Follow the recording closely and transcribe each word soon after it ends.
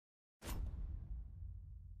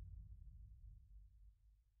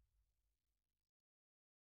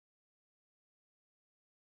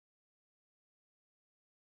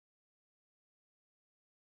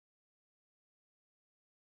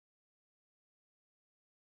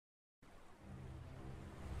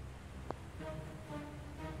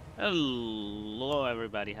Hello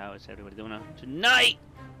everybody, how is everybody doing tonight?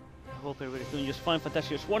 I hope everybody's doing just fine,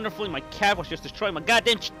 fantastic, just wonderfully. My cat was just destroying my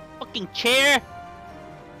goddamn fucking chair.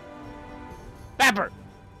 Bapper!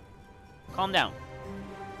 Calm down.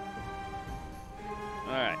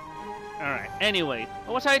 Alright. Anyway,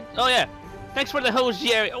 what was I? Oh yeah, thanks for the host,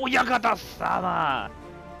 Jerry. Oh, Yakata-sama!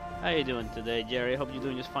 How you doing today, Jerry? I hope you're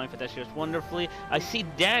doing just fine, fantastic, just wonderfully. I see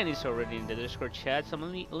Dan is already in the Discord chat, so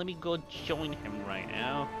let me go join him right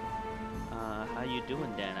now. How you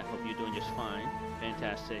doing, Dan? I hope you're doing just fine.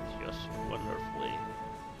 Fantastic, just wonderfully.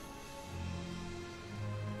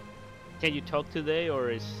 Can you talk today, or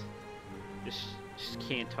is just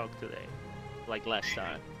can't talk today, like last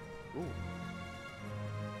time? Ooh.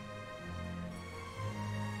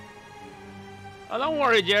 Oh, don't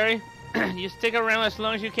worry, Jerry. You stick around as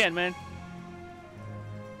long as you can, man.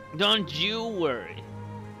 Don't you worry.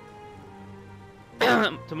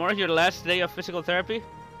 Tomorrow's your last day of physical therapy?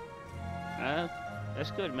 That's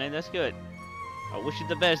good, man. That's good. I wish you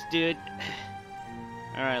the best, dude.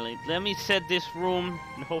 Alright, let me set this room,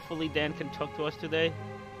 and hopefully Dan can talk to us today.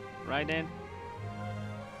 Right, Dan?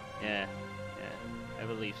 Yeah, I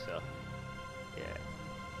believe so. Yeah.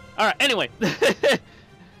 Alright, anyway.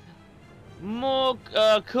 More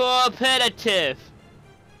cooperative.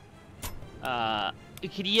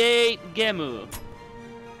 Create Gemu.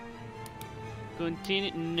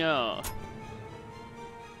 Continue. No.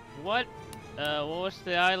 What? What was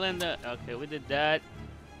the island? Okay, we did that.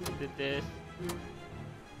 We did this.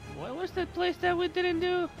 What was the place that we didn't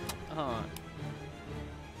do? Hold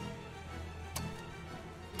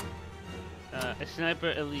on. A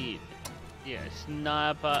sniper elite. Yeah,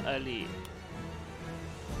 sniper elite.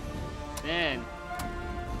 Then,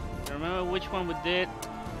 remember which one we did?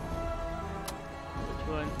 Which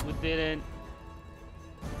one we didn't?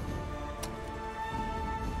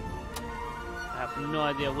 I have no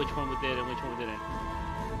idea which one we did and which one we didn't.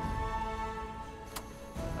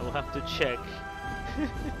 I will have to check.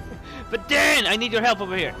 But Dan, I need your help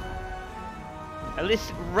over here. At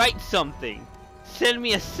least write something. Send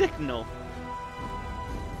me a signal.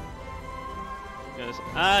 Because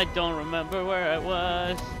I don't remember where I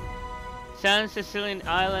was. San Sicilian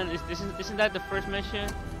Island, isn't that the first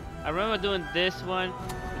mission? I remember doing this one,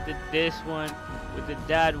 we did this one, we did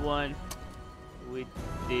that one, we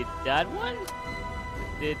did that one,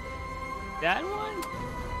 we did that one?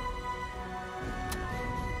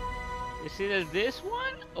 Is it either this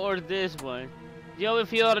one or this one? Giove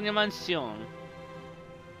Fiorni Mansion.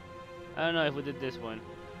 I don't know if we did this one.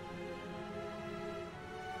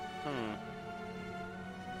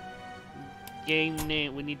 Game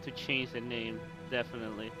name, we need to change the name,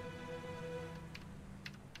 definitely.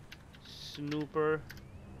 Snooper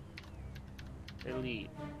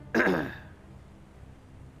Elite.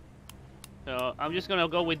 So I'm just gonna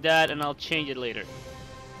go with that and I'll change it later.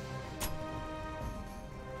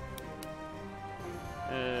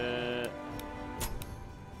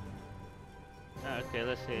 Okay,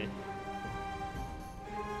 let's see.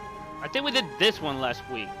 I think we did this one last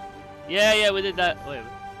week. Yeah, we did that. Wait.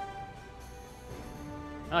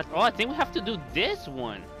 Oh, I think we have to do this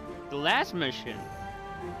one. The last mission.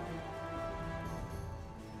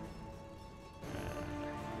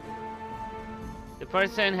 The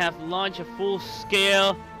person have launched a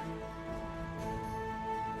full-scale.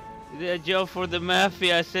 Did a job for the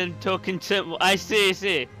mafia. Send token symbol. I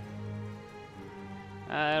see.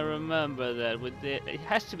 I remember that. With the, it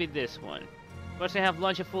has to be this one. Person have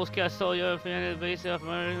launched a full-scale soldier base of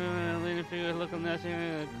leading figures looking at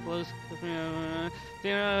close.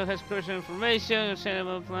 Zero has crucial information, send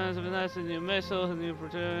about plans of a new missile, new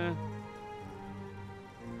protection.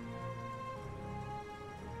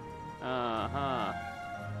 Yeah,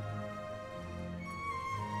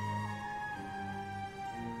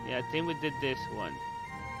 I think we did this one.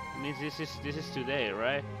 It means this is today,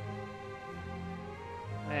 right?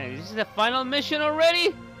 Man, this is the final mission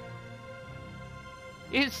already?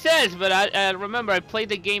 It says, but I remember I played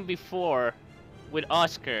the game before with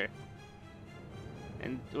Oscar.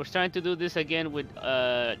 And we're starting to do this again with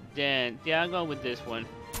Dan. Yeah, I'm going with this one.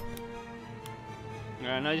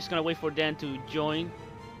 Alright, now I'm just gonna wait for Dan to join.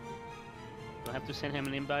 Do I have to send him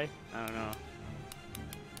an invite? I don't know.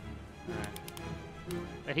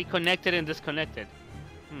 Alright. He connected and disconnected.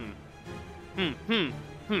 Let's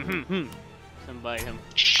invite him.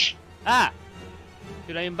 Ah!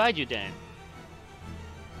 Should I invite you, Dan?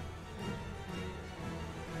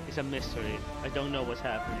 It's a mystery. I don't know what's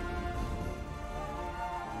happening.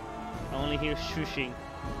 I only hear shushing.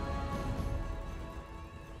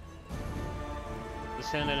 Just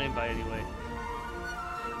send an invite anyway.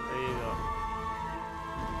 There you go.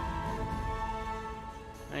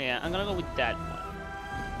 Oh, yeah, I'm gonna go with that one.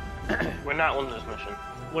 We're not on this mission.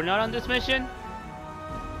 We're not on this mission?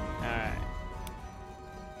 Alright.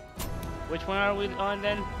 Which one are we on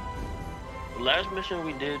then? The last mission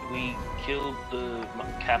we did, we killed the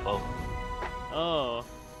capo. Oh.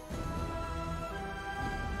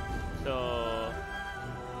 So...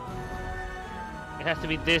 it has to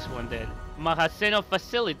be this one then. Magazeno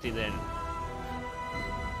facility then.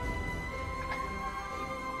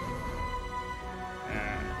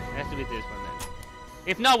 It has to be this one then.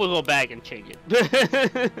 If not, we'll go back and change it.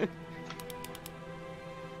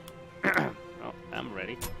 Oh, I'm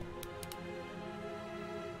ready.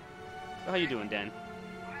 So how you doing, Dan?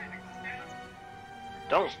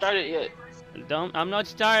 Don't start it yet. I'm not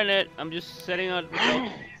starting it. I'm just setting up.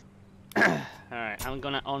 Alright, I'm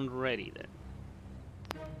gonna unready then.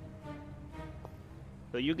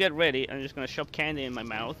 So you get ready. I'm just gonna shove candy in my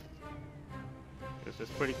mouth. This is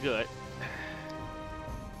pretty good.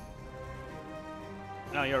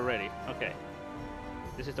 Now you're ready. Okay.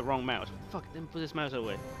 This is the wrong mouse. Fuck, then put this mouse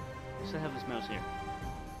away. I still have this mouse here.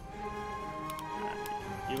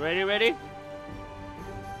 You ready? Ready?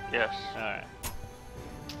 Yes. Alright.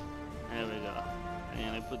 There we go.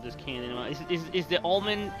 And I put this candy in my mouth. Is the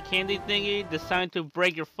almond candy thingy designed to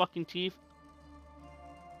break your fucking teeth?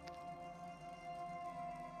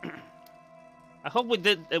 I hope we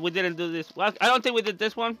didn't do this. Well, I don't think we did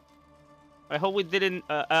this one. I hope we didn't.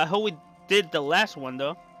 I hope we did the last one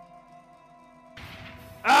though.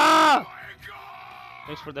 Ah!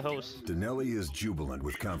 Thanks for the host. Dinelli is jubilant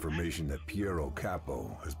with confirmation that Piero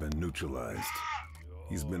Capo has been neutralized.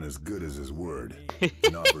 He's been as good as his word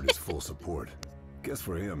and offered his full support. Guess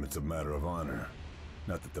for him it's a matter of honor.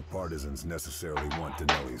 Not that the partisans necessarily want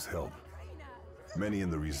Dinelli's help. Many in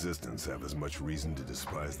the resistance have as much reason to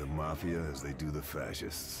despise the Mafia as they do the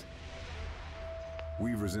fascists.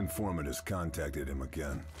 Weaver's informant has contacted him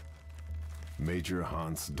again. Major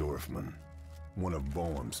Hans Dorfman, one of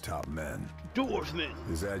Boehm's top men. Dorfman!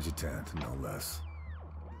 His adjutant, no less.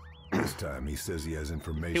 This time he says he has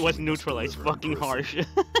information. He was neutralized, fucking harsh.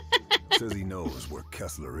 Says he knows where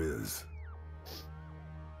Kessler is.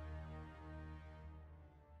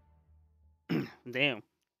 Damn.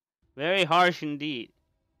 Very harsh indeed.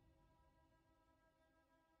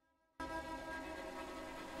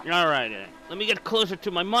 Alright then. Let me get closer to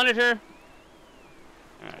my monitor.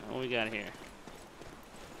 Alright, what we got here?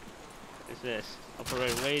 What's this?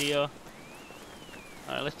 Operate radio.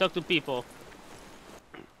 Alright, let's talk to people.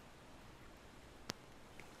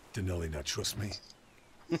 Dinelli not trust me?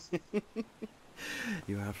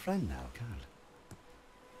 You are a friend now, Carl.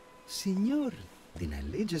 Signor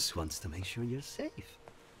Dinelli just wants to make sure you're safe.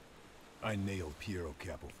 I nailed Piero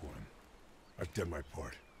Capo for him. I've done my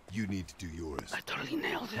part. You need to do yours. I totally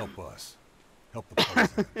nailed him. Help us. Help the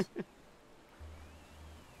partisans.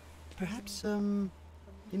 Perhaps,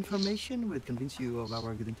 information would convince you of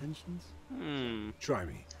our good intentions? Try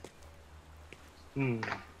me.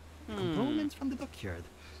 Components from the dockyard.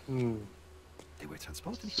 They were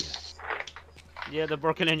transported here. Yeah, the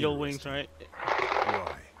broken angel wings, right?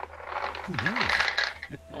 Why? Who knows?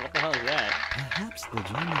 Oh, what the hell is that? Perhaps the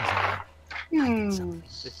Germans are hiding something.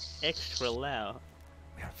 It's extra loud.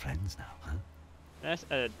 We are friends now, huh? That's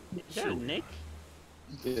a... Is that a Nick?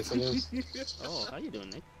 Yes, it is. Oh, how you doing,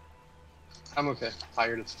 Nick? I'm okay.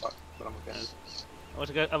 Tired as fuck, but I'm okay. I was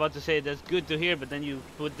about to say that's good to hear, but then you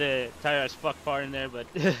put the tired as fuck part in there, but...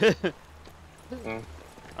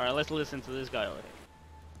 Alright, let's listen to this guy over here.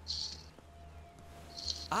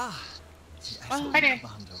 Ah! Hi there.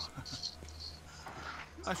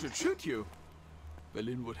 I should shoot you.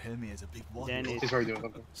 Berlin would hail me as a big one. Dan is... He's already doing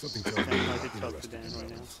something. Something I tells me know he's to talk to interested Dan in right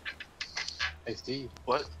now. rebels. Hey, Steve.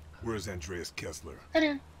 What? Where's Andreas Kessler? Hi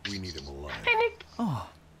there. We need him alive. Oh,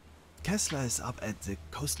 Kessler is up at the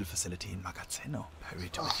coastal facility in Magazeno,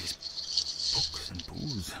 buried with his books and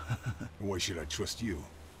booze. Why should I trust you?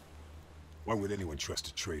 Why would anyone trust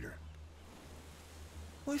a traitor?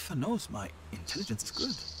 Weaver knows my intelligence is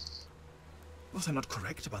good. Was I not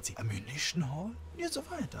correct about the ammunition haul? You're so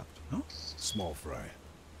fired up, no? Small fry.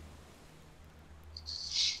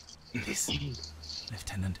 Listen,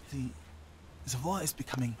 Lieutenant, the war is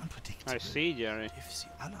becoming unpredictable. I see, Jerry. If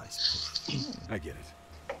the Allies push through, I get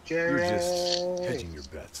it. Jerry. You're just hedging your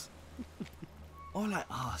bets. all I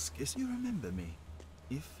ask is you remember me.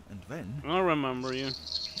 If and when I'll remember you.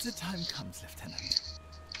 the time comes, Lieutenant.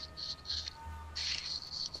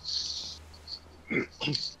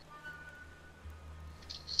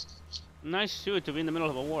 Nice suit to be in the middle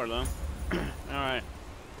of a war, though. Alright.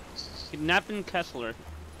 Kidnapping Kessler.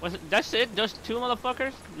 Was it? That's it? Just two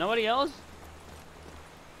motherfuckers? Nobody else?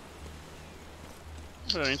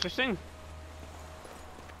 Very interesting.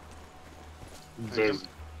 Very.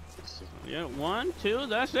 Yeah, 1, 2,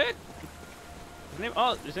 that's it.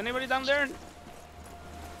 Oh, is anybody down there?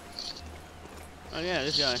 Oh yeah,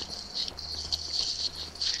 this guy.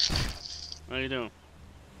 What are you doing?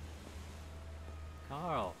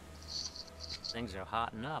 Carl, things are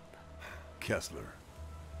hotting up. Kessler.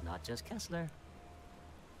 Not just Kessler.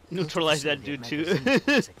 Neutralize that dude too.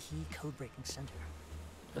 It's a key code-breaking center.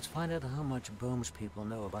 Let's find out how much Booms people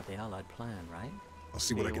know about the Allied plan, right? I'll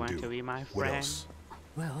see what I You can want do. to be my What friend? else?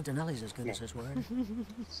 Well, Denelli's as good as his word.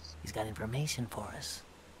 He's got information for us.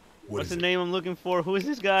 What's is the it? name I'm looking for? Who is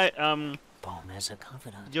this guy? Boom has a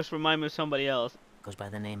confidant. Just remind me of somebody else. Goes by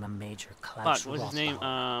the name of Major Klaus Fuck, what's his name?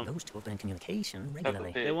 Rothbauer. Those two have been in communication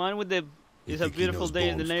regularly. The one with the You "It's a think he beautiful knows day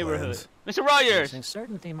in the Bohm's neighborhood." plans? Mr. Rogers! Using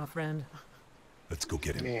certainty, my friend. Let's go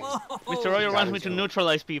get him. Man. Mr. Rogers wants me to Gotta go.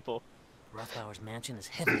 neutralize people. Rothbauer's mansion is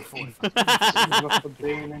heavily fortified. What's the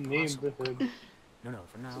day in the neighborhood? No,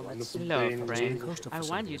 for now, So let's... wonderful Hello, day in the friend. neighborhood. Coastal I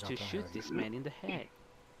want you facilities to up shoot ahead. this man in the head.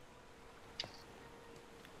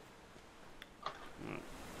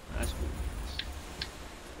 That's cool.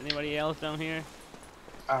 Anybody else down here?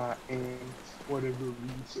 And whatever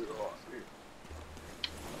reason are here.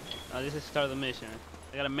 Oh, this is the start of the mission.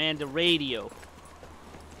 I gotta man the radio.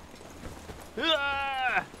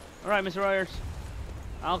 Ah! Alright, Mr. Rogers.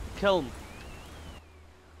 I'll kill him.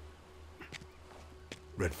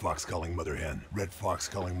 Red Fox calling Mother Hen. Red Fox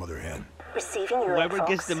calling Mother Hen. Receiving you, Whoever Red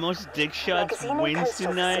gets Fox. the most dick shots Magazine and wins coastal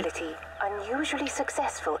tonight. facility unusually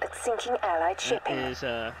successful at sinking Allied shipping. Is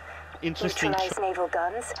interesting. Neutralize naval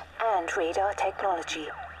guns and radar technology.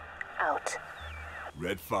 Out.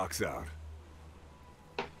 Red Fox out.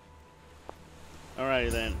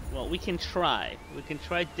 Alrighty then. Well, we can try. We can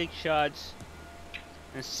try dick shots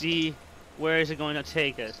and see where is it going to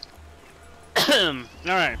take us.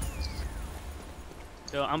 Alright.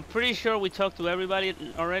 So I'm pretty sure we talked to everybody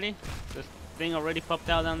already. This thing already popped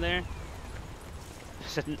out down there.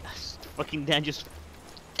 Fucking Dan just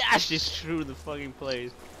dashes through the fucking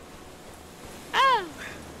place. Ah!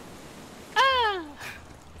 Ah!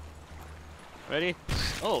 Ready?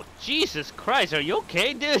 Oh, Jesus Christ, are you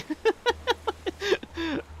okay, dude?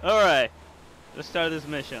 Alright, let's start this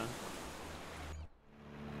mission.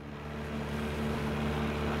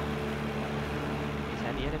 It's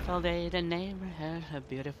a beautiful day in the neighborhood, a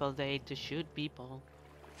beautiful day to shoot people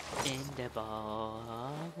in the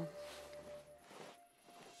ball.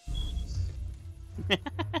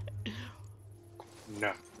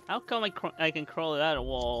 No. How come I can crawl out a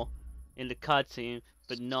wall in the cutscene,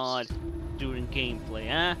 but not during gameplay,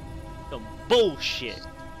 huh? Some bullshit.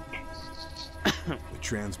 The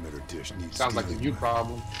transmitter dish needs Sounds like a stealing. you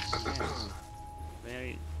problem.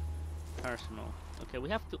 Very personal. Okay, we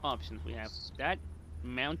have two options. We have that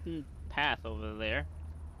mountain path over there.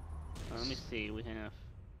 Let me see. We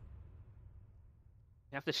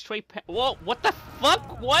have the straight path. Whoa! What the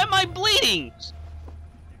fuck? Why am I bleeding?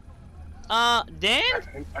 Dan?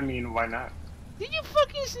 I mean, why not? Did you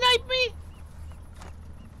fucking snipe me?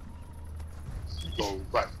 Go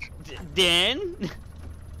right. Dan?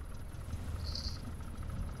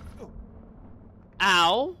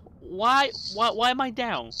 Ow! Why am I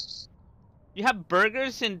down? You have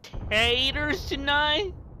burgers and taters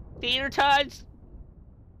tonight? Tater tots?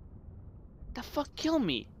 The fuck kill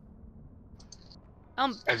me?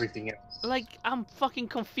 Everything else. Like, I'm fucking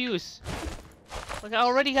confused. Like, I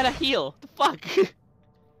already got a heal. The fuck?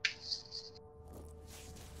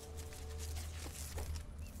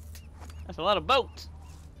 That's a lot of boats.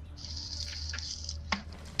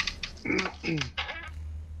 I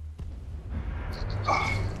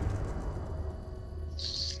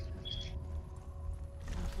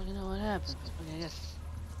don't fucking know what happened. Okay, I guess.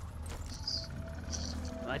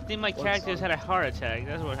 I think my character's had a heart attack.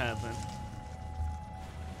 That's what happened.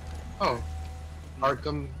 Oh.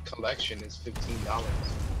 Arkham Collection is $15. Oh,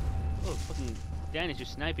 fucking Danny's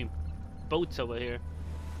just sniping boats over here.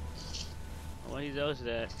 Oh, he does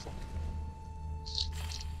that.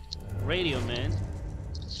 Radio man.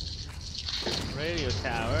 Radio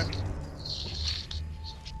tower.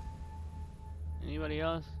 Anybody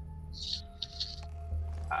else?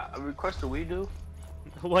 A request that we do.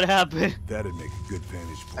 What happened? That'd make a good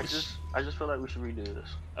vantage point. I just feel like we should redo this.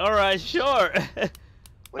 All right, sure.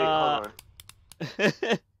 Wait, hold on.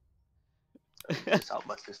 It's out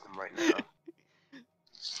my system right now.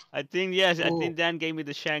 I think yes. I Ooh. think Dan gave me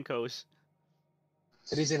the Shankos.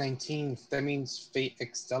 Today's the 19th. That means Fate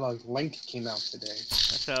Extella Link came out today.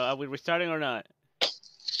 So are we restarting or not?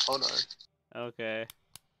 Hold on. Okay.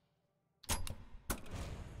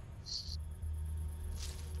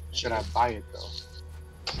 Should I buy it though?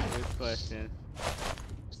 Good question.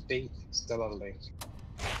 Fate Extella Link.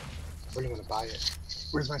 really want to buy it.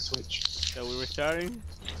 Where's my Switch? So we were starting.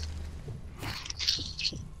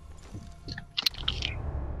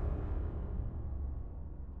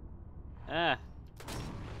 Ah.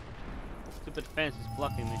 Stupid fence is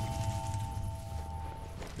blocking me.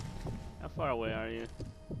 How far away are you?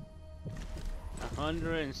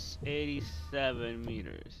 187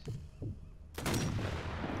 meters.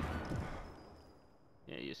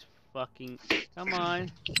 Yeah, just fucking... Come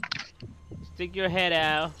on. Stick your head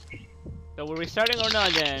out. So we're restarting or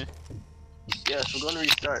not then? Yes, we're gonna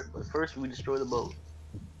restart, but first we destroy the boat.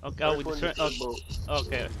 Okay, oh, we First destroy... one, destroy the boat.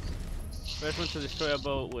 Okay. First one to destroy a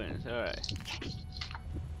boat wins. Alright.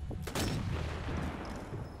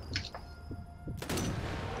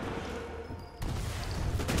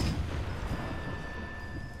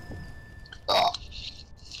 Oh,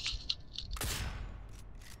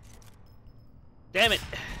 Damn it!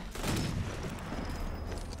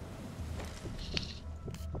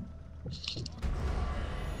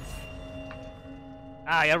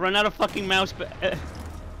 Ah, I run out of fucking mouse. Got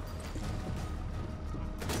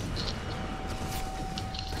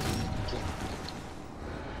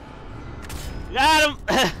him!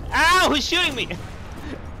 Ow! Who's shooting me?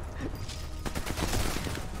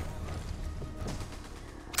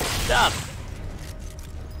 Stop!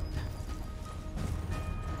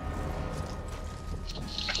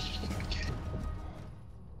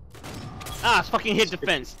 Ah, it's fucking hit the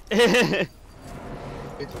fence. $50.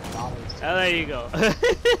 Oh, there you go. Okay.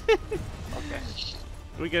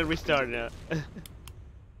 We can restart now.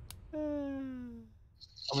 I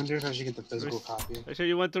wonder if I should get the physical copy. So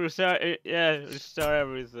you want to restart? Yeah, restart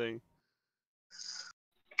everything.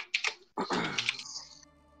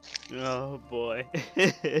 Oh boy.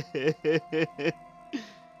 It's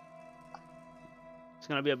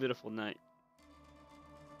gonna be a beautiful night.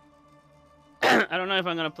 I don't know if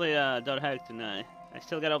I'm gonna play Dot Hack tonight. I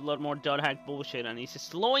still gotta upload more Dot Hack bullshit, and it's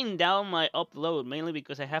slowing down my upload mainly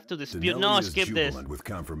because I have to dispute. No, Denelli is skip this. jubilant with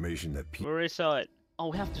confirmation that We already saw it. Oh,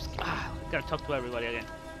 we have to. Gotta talk to everybody again.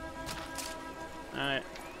 All right.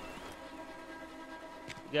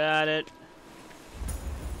 Got it.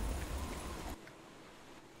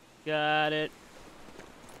 Got it.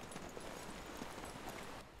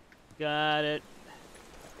 Got it.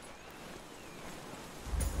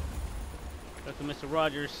 Talk to Mr.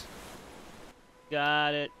 Rogers.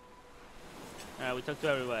 Got it. Alright, we talked to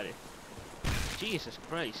everybody. Jesus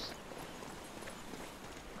Christ.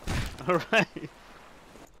 Alright.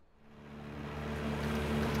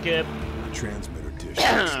 Skip. transmitter dish.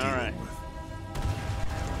 Alright.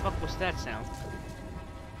 What the fuck was that sound?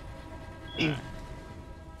 Alright.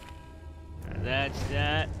 That's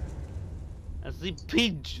that. That's the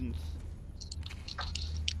pigeons.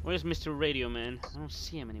 Where's Mr. Radio Man? I don't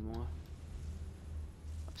see him anymore.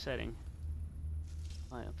 Upsetting.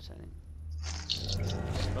 Why upsetting?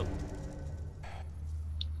 Oh.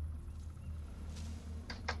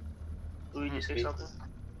 Did you say something?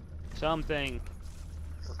 Something.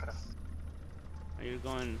 Okay. You're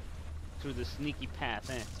going through the sneaky path,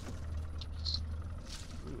 eh?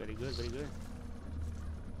 Ooh, very good, very good.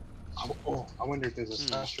 Oh, I wonder if there's a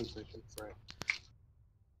special edition for it.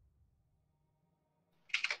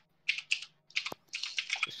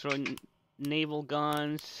 Destroy naval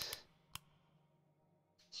guns.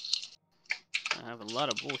 I have a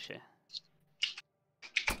lot of bullshit.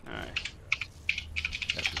 Alright.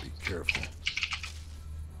 Have to be careful.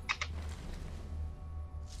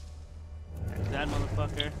 There's that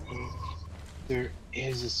motherfucker. There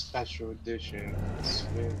is a special edition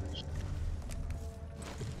Switch.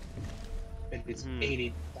 And it's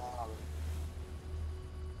 $80.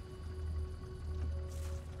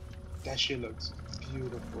 That shit looks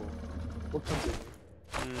beautiful. What comes in it?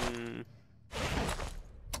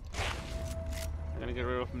 I'm gonna get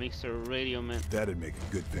rid of Mr. Radio Man. That'd make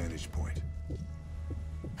a good vantage point.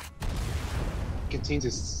 Contains a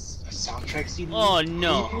soundtrack CD. Oh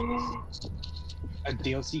no! A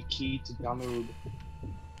DLC key to download.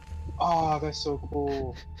 Oh, that's so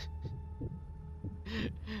cool.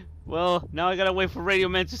 Well, now I gotta wait for Radio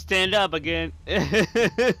Man to stand up again. I'm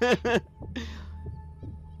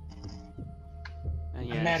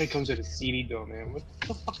mad it comes with a CD though, man. What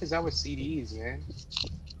the fuck is that with CDs, man?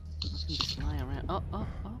 Just fly around. Oh, oh,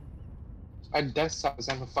 oh. A desktop is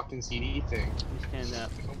not a fucking CD thing. Let me stand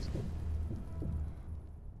up.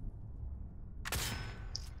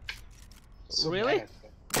 So really? bad.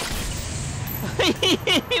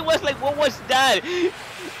 He was like, what was that?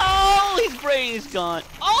 Oh, his brain is gone.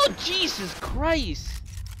 Oh, Jesus Christ.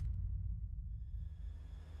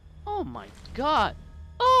 Oh my God.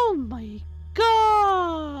 Oh my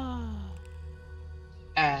God.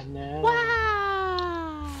 I know.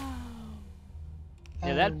 Wow.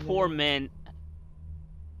 that poor man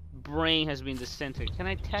brain has been disintegrated. Can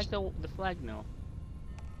I tag the flag? No.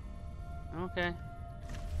 Okay.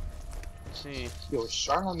 Let's see. Yo,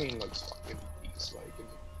 Charlemagne looks fucking beast. Like,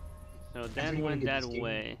 So Dan everyone went get that this game.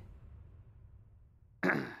 way.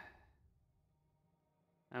 I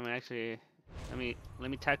mean, actually, let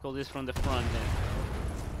me tackle this from the front then.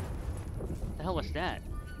 What the hell was that?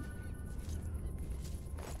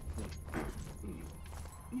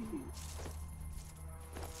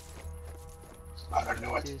 I don't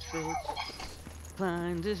know what to This do. bitch.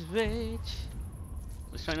 Find this bitch.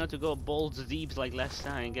 Let's try not to go balls deep like last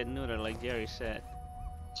time and get neutered like Jerry said.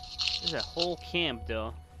 There's a whole camp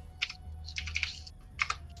though.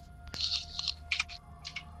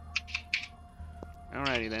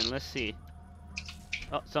 Alrighty then, let's see.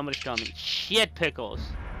 Oh, somebody's coming. Shit pickles.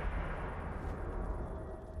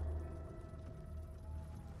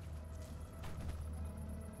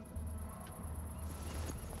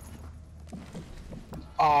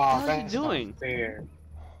 Oh, What are you that's doing? not fair.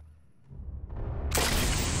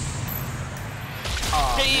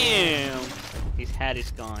 Oh, Damn! His hat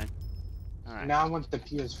is gone. Alright. now I want the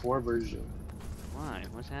PS4 version. Why?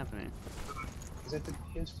 What's happening? Is that the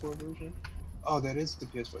PS4 version? Oh, that is the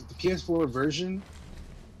PS4. The PS4 version?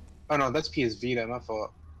 Oh no, that's PS Vita, my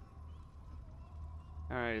fault.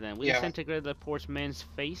 Alright then, we Yeah. disintegrated the poor man's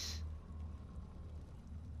face.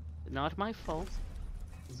 Not my fault.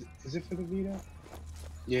 Is it for the Vita?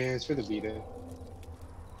 Yeah, it's for the Vita.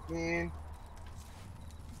 Man.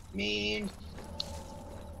 Man.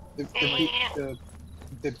 The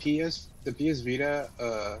PS Vita,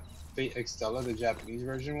 Fate Extella, the Japanese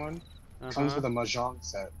version one, comes with a mahjong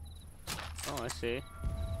set. Oh, I see.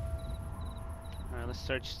 Alright, let's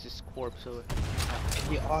search this corpse over.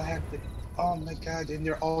 We all have the. Oh my god, and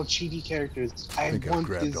they're all chibi characters. I think I've want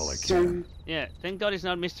grabbed this all I so. can. Yeah, thank God it's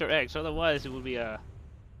not Mr. X, otherwise it would be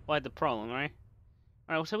quite the problem, right?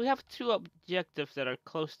 Alright, so we have two objectives that are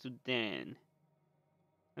close to Dan.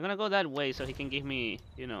 I'm gonna go that way so he can give me,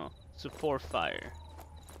 you know, support fire.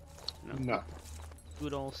 You know, No.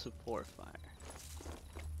 good old support fire.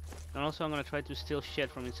 And also I'm gonna try to steal shit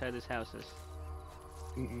from inside these houses.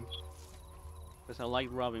 Because I like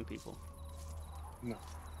robbing people. No.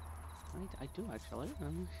 I do actually.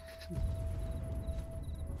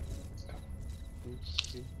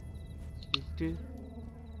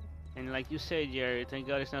 And like you said, Jerry, thank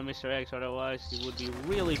God it's not Mr. X, otherwise he would be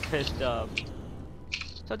really pissed off.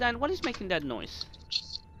 So Dan, what is making that noise?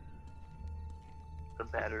 The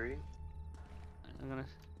battery. I'm gonna...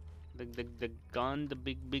 The gun, the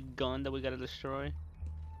big gun that we gotta destroy?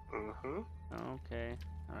 Mm-hmm. Okay.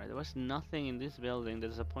 Alright, there was nothing in this building. The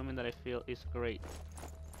disappointment that I feel is great.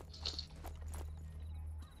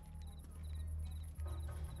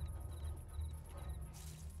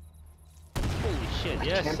 Holy shit,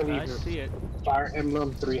 yes, can't believe I it. see it. Fire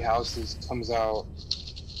Emblem Three Houses comes out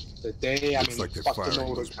the day I'm Looks in like they're fucking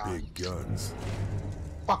firing those Otakon. big guns.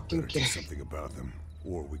 Fucking Better do kid. something about them,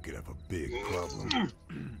 or we could have a big problem.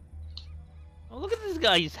 Oh, look at this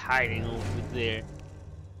guy, he's hiding over there.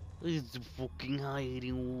 He's fucking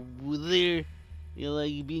hiding over there. You're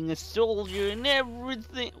like being a soldier and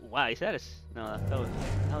everything. Wow, is that a... No, that was...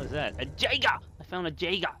 How is that? A Jaeger! I found a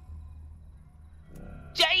Jaeger!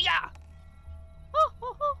 Jaeger!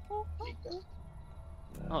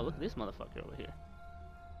 Oh, look at this motherfucker over here.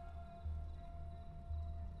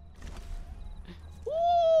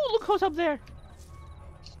 Ooh, look who's up there!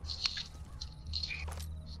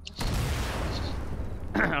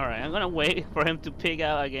 Alright, I'm gonna wait for him to pig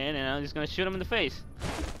out again and I'm just gonna shoot him in the face.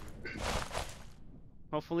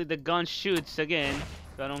 Hopefully the gun shoots again,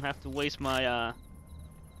 so I don't have to waste my,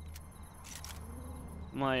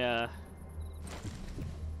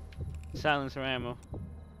 silencer ammo.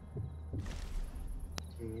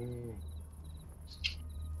 A,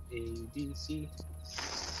 B, C.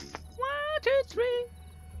 1, 2, 3.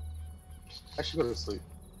 I should go to sleep,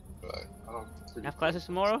 but I don't. Have classes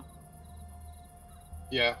tomorrow?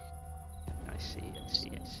 Yeah. I see.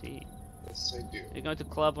 Yes, I do. You're going to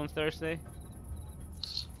club on Thursday?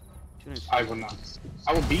 Shouldn't I will not.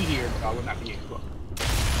 I will be here, but I will not be in club.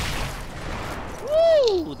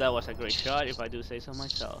 Woo! That was a great shot, if I do say so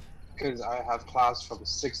myself. Because I have class from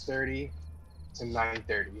 6:30 to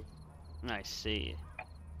 9:30 I see.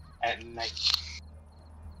 at night.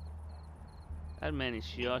 That man is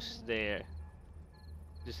just there.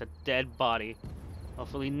 Just a dead body.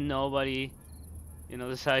 Hopefully nobody, you know,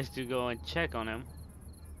 decides to go and check on him.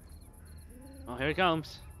 Oh, here he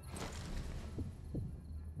comes.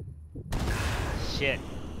 Shit.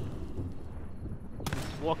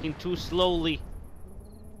 He's walking too slowly.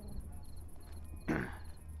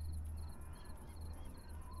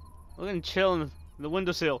 We're gonna chill in the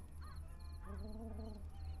windowsill.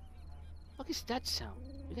 What is that sound?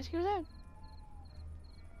 You guys hear that?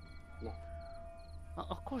 No.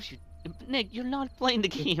 Of course you... Nick, you're not playing the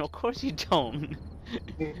game. Of course you don't.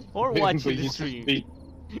 Or watching the stream.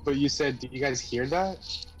 But you said, do you guys hear that?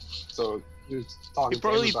 So you're talking You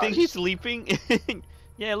probably to think he's sleeping.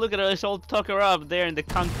 Yeah, look at us all tucker up there in the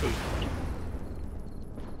concrete.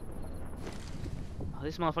 Oh,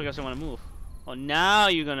 this motherfucker doesn't want to move. Oh, now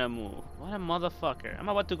you're gonna move. What a motherfucker. I'm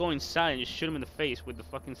about to go inside and just shoot him in the face with the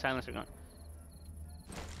fucking silencer gun.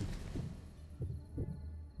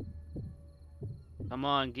 Come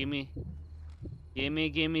on, gimme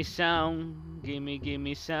sound.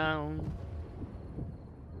 Gimme sound.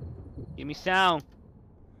 Gimme sound.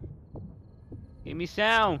 Gimme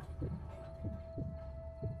sound.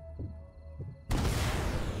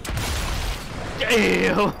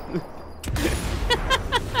 Damn!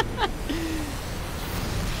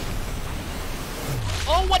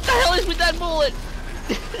 Oh, what the hell is with that bullet?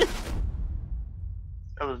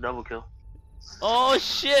 That was a double kill. Oh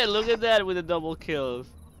shit, look at that with the double kills.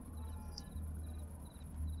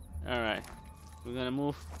 Alright, we're gonna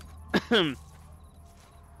move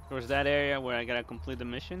towards that area where I gotta complete the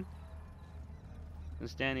mission.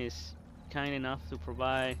 Since Dan is kind enough to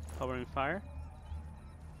provide covering fire.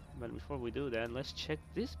 But before we do that, let's check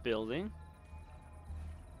this building.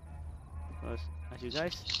 Because, as you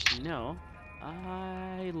guys know,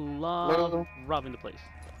 I love robbing the place.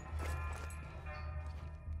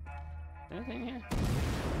 Anything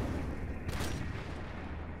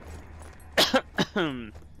here?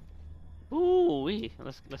 Ooh wee.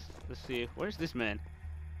 Let's see. Where's this man?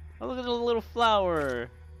 Oh, look at the little flower.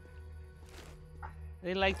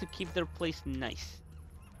 They like to keep their place nice.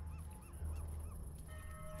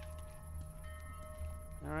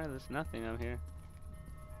 Alright, there's nothing out here.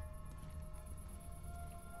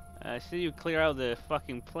 I see you clear out the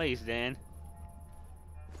fucking place, Dan.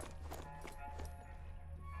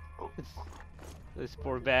 This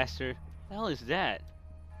poor bastard. What the hell is that?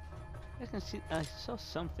 I can see. I saw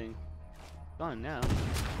something. Gone now.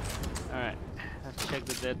 Alright, let's check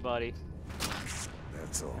the dead body.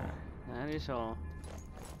 That's all. That is all.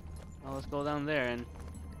 Well, let's go down there and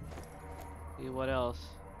see what else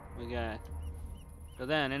we got. So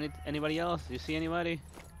then, anybody else? Do you see anybody?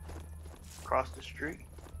 Across the street.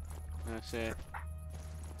 That's it.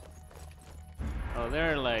 Oh,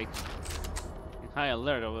 they're like in high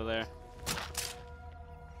alert over there.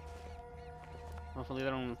 Hopefully they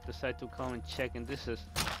don't decide to come and check and this is...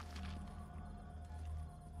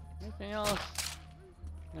 Anything else?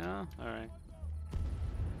 No? Alright.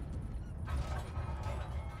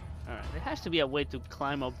 Alright, there has to be a way to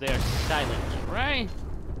climb up there silently, right?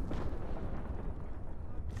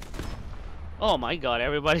 Oh my god,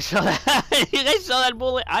 everybody saw that. You guys saw that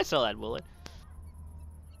bullet? I saw that bullet.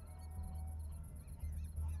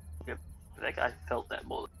 Yep, that guy felt that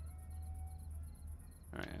bullet.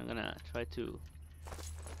 Alright, I'm gonna try to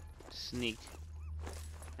sneak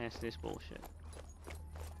past this bullshit.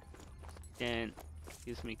 Dan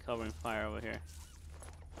gives me covering fire over here.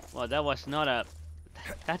 Well, that was not a...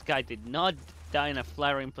 That guy did not die in a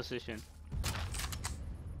flattering position.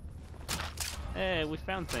 Hey, we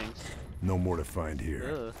found things. No more to find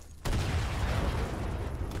here. Ugh.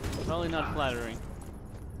 Probably not flattering.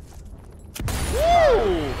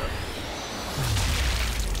 Woo!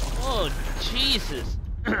 Oh, Jesus.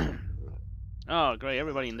 Oh, great.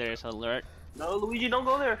 Everybody in there is alert. No, Luigi, don't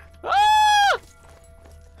go there. Ah!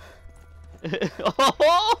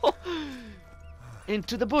 Oh!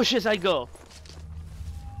 Into the bushes I go.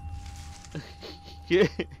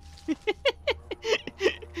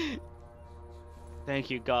 Thank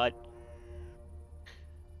you, God.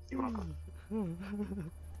 You're welcome.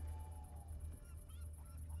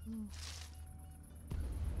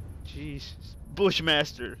 Jeez.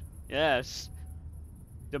 Bushmaster. Yes.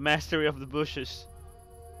 The mastery of the bushes.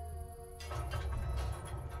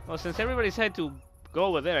 Well, since everybody's had to go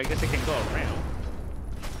over there, I guess I can go around.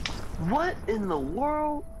 What in the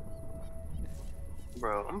world?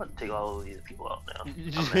 Bro, I'm about to take all of these people out now.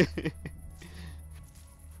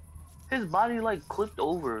 His body like clipped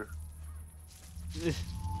over.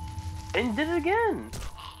 And did it again.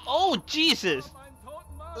 Oh, Jesus!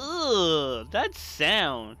 Ugh, that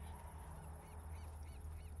sound.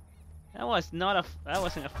 That was not a. That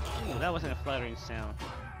wasn't a flattering sound.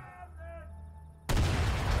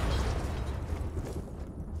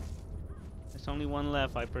 There's only one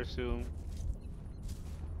left, I presume.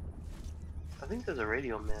 I think there's a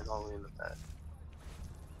radio man all the way in the back.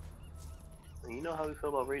 And you know how we feel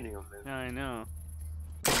about radio man. I know.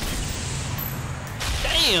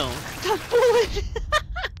 Damn! That bullet!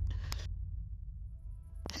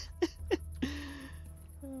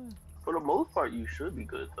 part, you should be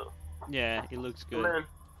good though. Yeah, it looks good.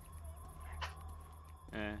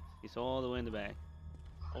 Man, He's all the way in the back.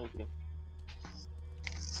 thank you.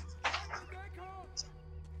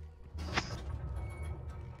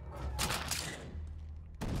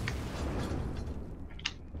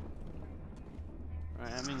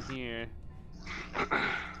 Alright, I'm in here.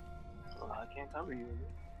 Well, I can't cover you.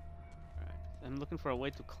 Alright, I'm looking for a way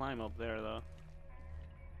to climb up there though.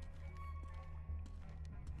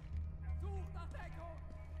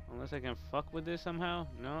 Unless I can fuck with this somehow?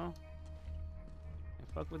 No? Can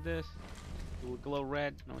I fuck with this? It will glow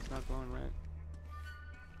red. No, it's not glowing red.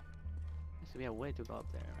 There should be a way to go up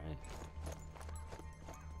there, right?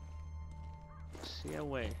 See a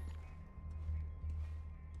way.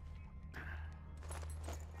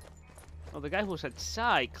 Oh, the guy who's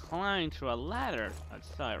outside climbed through a ladder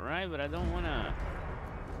outside, right? But I don't wanna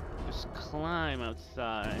just climb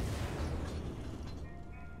outside.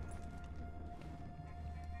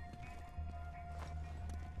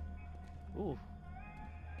 Ooh.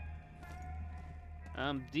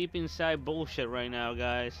 I'm deep inside bullshit right now,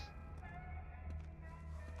 guys.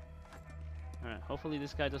 Alright, hopefully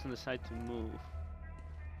this guy doesn't decide to move.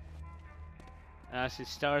 As he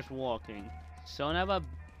starts walking. Son of a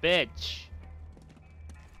bitch!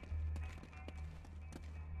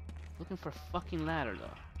 Looking for a fucking ladder,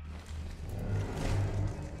 though.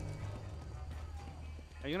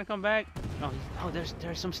 Are you gonna come back? Oh, there's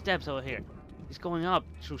some steps over here. He's going up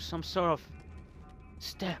through some sort of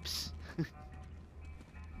steps.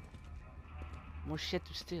 More shit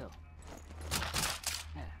to steal.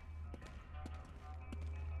 Yeah.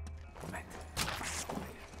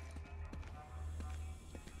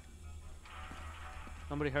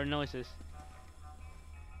 Somebody heard noises.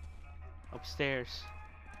 Upstairs.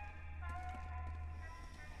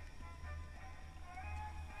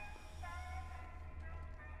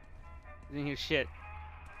 Didn't hear shit.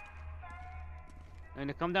 I'm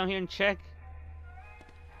gonna come down here and check.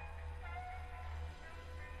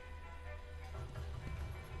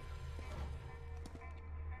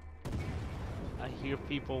 I hear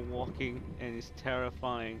people walking and it's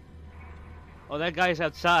terrifying. Oh, that guy's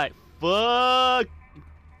outside. Fuck!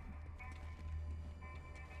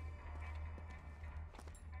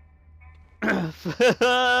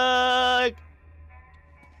 Fuck!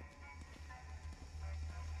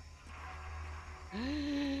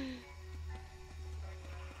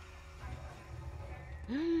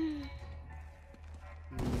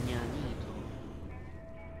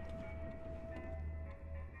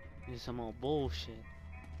 This is some old bullshit.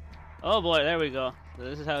 Oh boy, there we go. So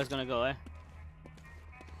this is how it's gonna go, eh?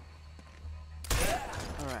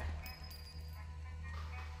 Alright.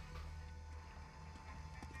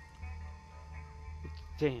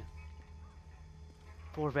 Damn.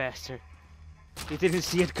 Poor bastard. He didn't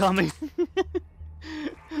see it coming.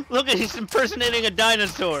 Look at he's impersonating a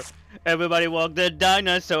dinosaur. Everybody walk the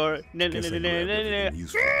dinosaur. Guess I grabbed everything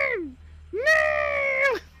useful.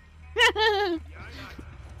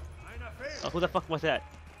 Oh, who the fuck was that?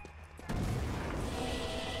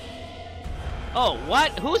 Oh,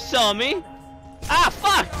 what? Who saw me? Ah,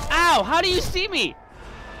 fuck! Ow! How do you see me?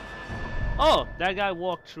 Oh, that guy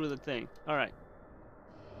walked through the thing. Alright.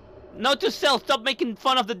 Note to self, stop making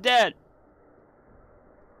fun of the dead.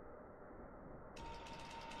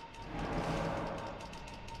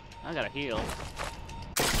 I gotta heal.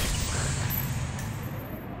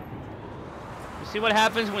 You see what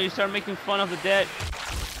happens when you start making fun of the dead?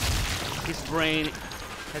 His brain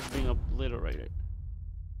has been obliterated.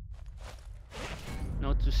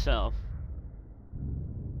 Note to self.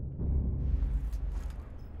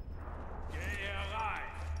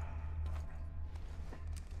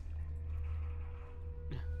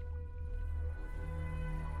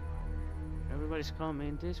 Everybody's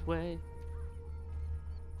coming this way.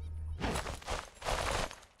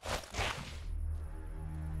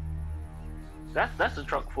 That's a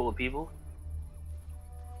truck full of people.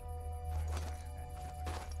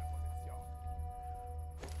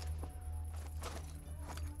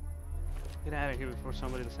 Get out of here before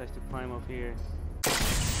somebody decides to climb up here.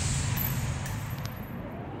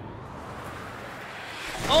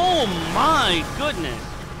 Oh my goodness!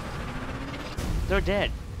 They're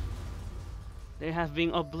dead. They have been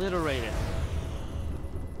obliterated.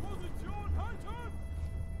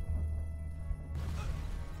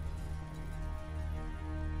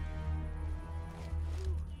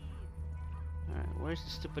 Alright, where's the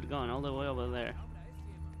stupid gun? All the way over there.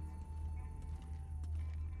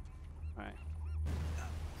 Alright.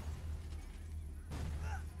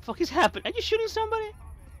 Fuck is happening? Are you shooting somebody?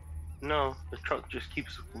 No, the truck just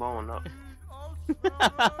keeps blowing up.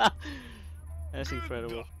 That's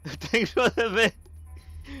incredible. Thanks for the bit.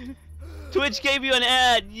 Twitch gave you an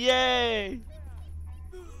ad. Yay!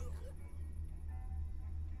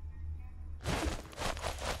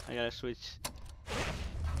 I gotta switch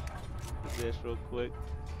this real quick.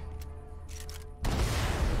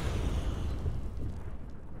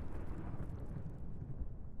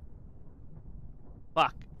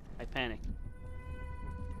 Fuck! I panicked.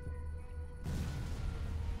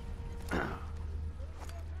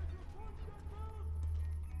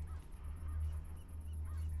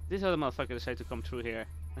 This other motherfucker decided to come through here.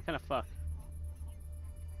 I'm kinda fucked.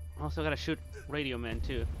 Also gotta shoot Radio Man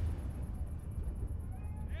too.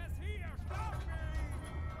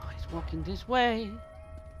 Oh, he's walking this way.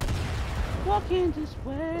 Walking this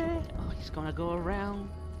way. Oh, he's gonna go around.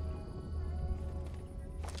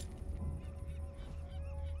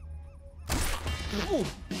 Ooh,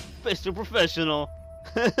 Mr. Professional.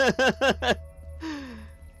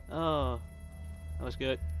 Oh, that was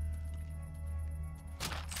good.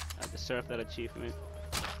 I deserve that achievement.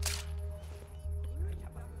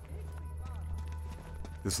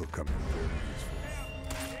 This'll come in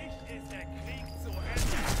very useful.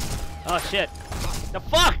 Oh shit! The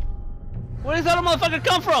fuck? Where does that other motherfucker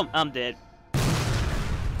come from? I'm dead.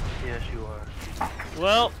 Yes, you are.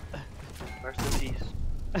 Well. Rest in peace.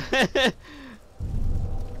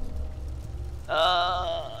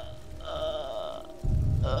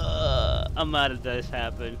 I'm mad at this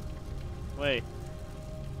happened. Wait.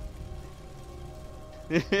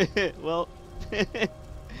 Well.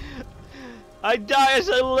 I die as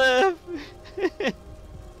I live.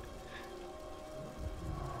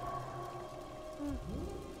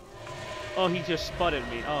 Oh, he just spotted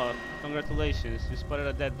me. Oh, congratulations. You spotted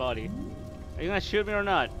a dead body. Are you gonna shoot me or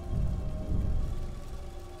not?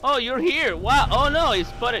 Oh, you're here. Wow. Oh no, he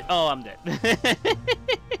spotted. Oh, I'm dead.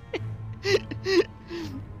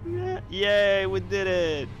 Yay, we did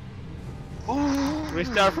it. We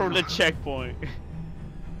start from the checkpoint.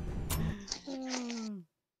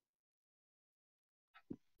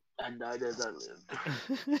 I died as I lived.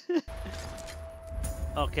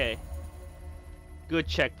 Okay. Good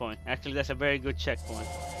checkpoint. Actually, that's a very good checkpoint.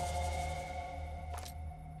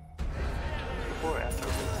 Before or after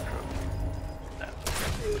this trophy?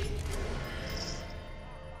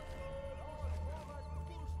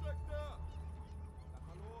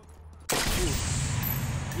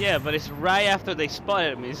 Yeah, but it's right after they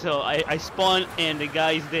spotted me, so I spawn and the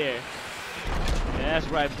guy's there. Yeah, that's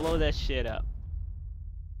right, blow that shit up.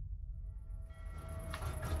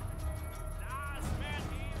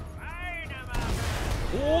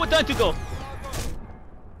 Oh, time to go!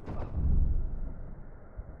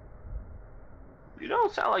 You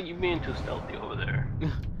don't sound like you being too stealthy over there.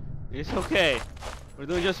 It's okay. We're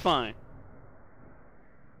doing just fine.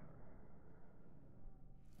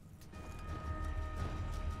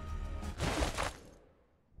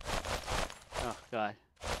 Oh, God.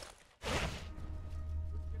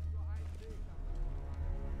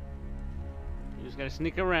 You just gotta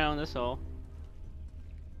sneak around, that's all.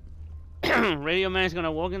 Radio Man's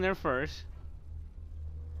gonna walk in there first.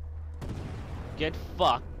 Get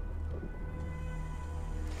fucked.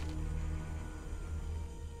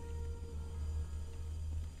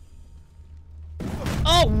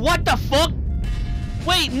 Oh, what the fuck?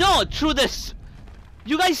 Wait, no, through this.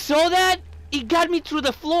 You guys saw that? It got me through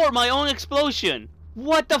the floor, my own explosion.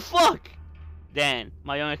 What the fuck? Dan,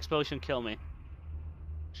 my own explosion killed me.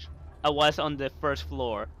 I was on the first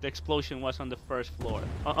floor. The explosion was on the first floor.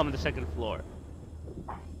 On the second floor.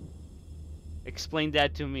 Explain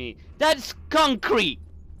that to me. That's concrete!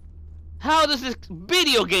 How does this...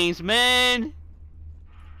 Video games, man!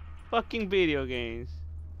 Fucking video games.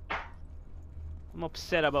 I'm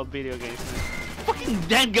upset about video games, man. Fucking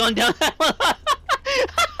dead gun down.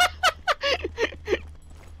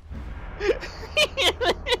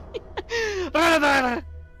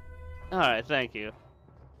 Alright, thank you.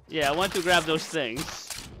 Yeah, I want to grab those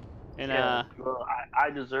things. And yeah, well, I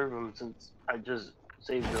deserve them since I just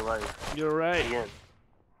saved your life. You're right. Again.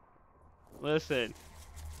 Listen.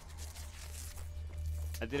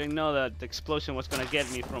 I didn't know that the explosion was gonna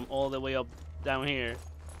get me from all the way up down here.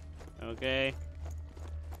 Okay?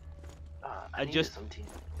 I just some team.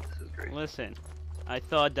 This is great. Listen. I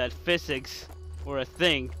thought that physics were a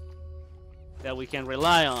thing that we can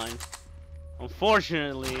rely on.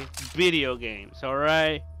 Unfortunately, video games,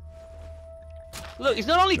 alright? Look, it's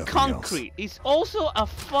not only Nothing concrete, else. it's also a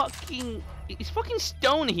fucking... It's fucking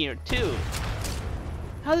stone here, too.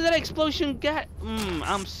 How did that explosion get...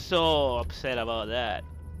 I'm so upset about that.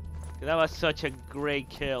 That was such a great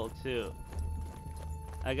kill, too.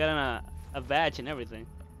 I got a badge and everything.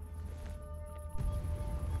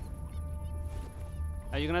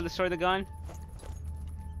 Are you gonna destroy the gun?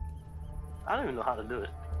 I don't even know how to do it.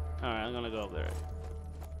 Alright, I'm gonna go up there.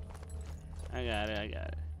 I got it, I got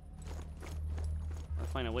it. I'll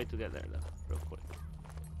find a way to get there though, real quick.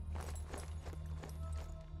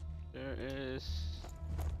 There is...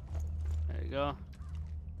 There you go.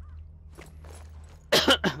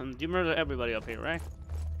 You murder everybody up here, right?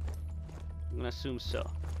 I'm gonna assume so.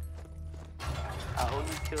 I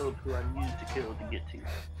only killed who I needed to kill to get to.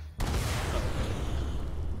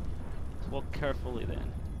 Let's walk carefully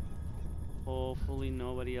then. Hopefully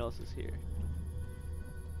nobody else is here.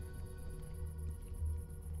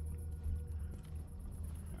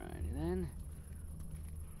 Alrighty then.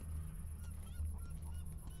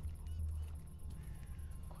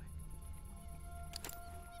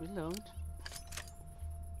 Reload.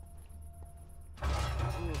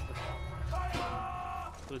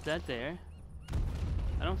 Put that there.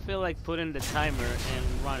 I don't feel like putting the timer and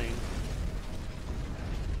running.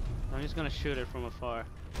 I'm just gonna shoot it from afar.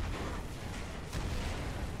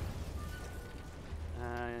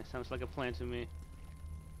 Sounds like a plan to me.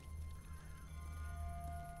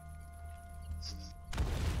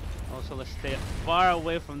 Also, let's stay far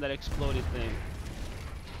away from that exploding thing.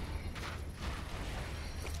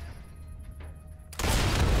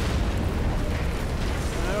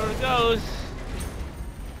 There it goes.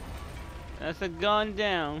 That's a gun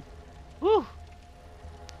down. Woo!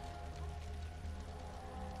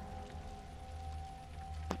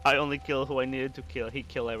 I only killed who I needed to kill. He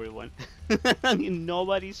killed everyone.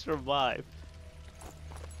 Nobody survived.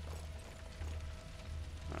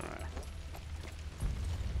 Alright.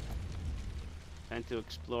 Time to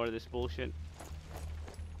explore this bullshit.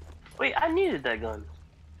 Wait, I needed that gun.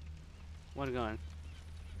 What gun?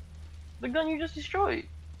 The gun you just destroyed.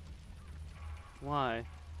 Why?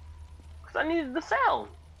 Because I needed the sound.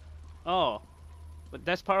 Oh. But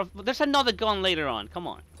that's part of... But there's another gun later on. Come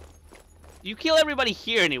on. You kill everybody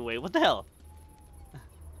here anyway. What the hell?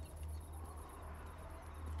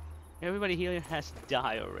 Everybody here has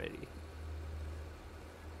died already.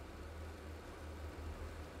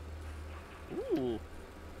 Ooh.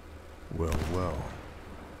 Well, well.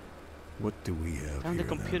 What do we have Found the here,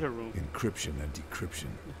 computer then? room. Encryption and decryption.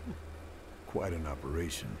 Quite an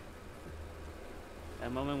operation.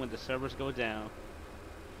 That moment when the servers go down.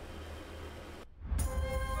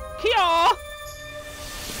 Kia!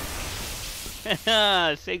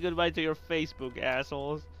 Say goodbye to your Facebook,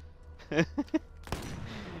 assholes.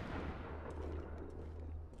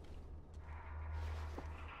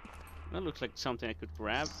 That looks like something I could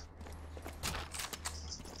grab.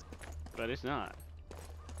 But it's not.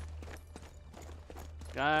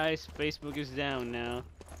 Guys, Facebook is down now.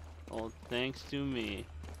 All thanks to me.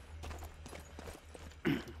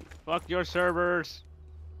 Fuck your servers.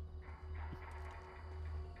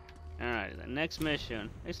 Alright, the next mission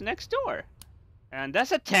is next door. And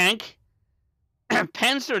that's a tank.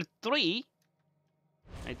 Panzer III.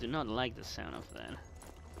 I do not like the sound of that.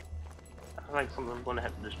 I feel like something I'm gonna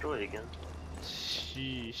have to destroy again.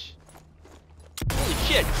 Sheesh. Holy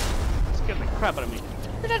shit! Scared the crap out of me.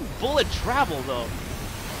 Where did that bullet travel though?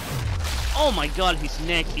 Oh my god, his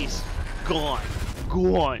neck is gone.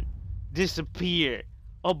 Gone. Disappeared.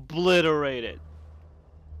 Obliterated.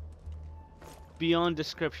 Beyond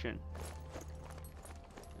description.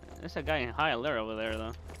 There's a guy in high alert over there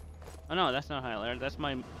though. Oh no, that's not high alert. That's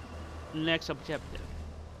my next objective.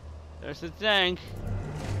 There's the tank.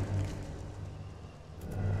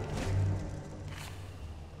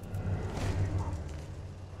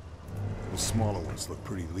 The smaller ones look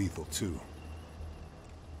pretty lethal too.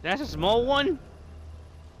 That's a small one?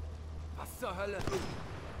 The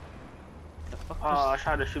fuck I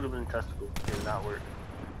tried to shoot him in the testicle. It did not work.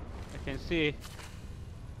 I can see. Is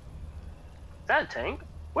that a tank?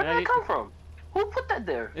 Where did that come from? Who put that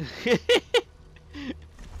there?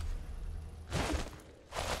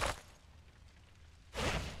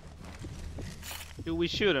 Do we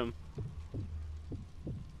shoot him?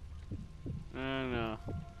 I don't know.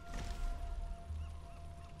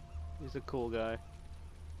 He's a cool guy.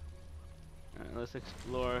 Alright, let's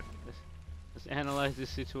explore. Let's analyze this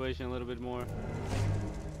situation a little bit more.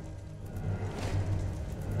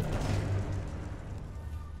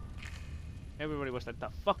 Everybody was like, the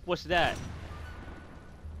fuck was that?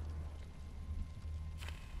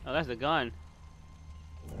 Oh, that's the gun.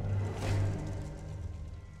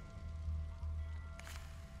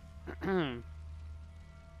 I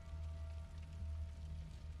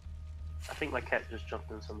think my cat just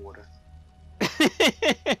jumped in some water.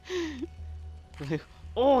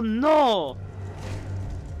 Oh no!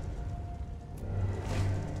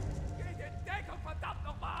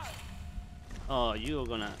 Oh, you're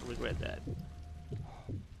gonna regret that.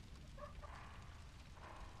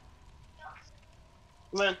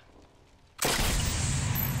 Come in.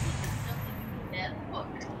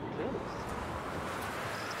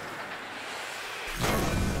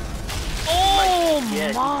 Oh Yeah,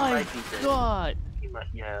 he my might be dead. god! He might,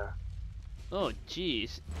 yeah. Oh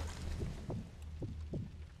jeez.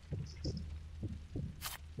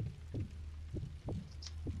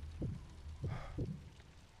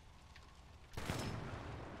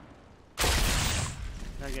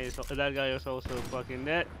 That guy is also fucking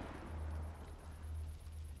dead.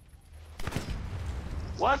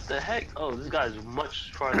 What the heck? Oh, this guy's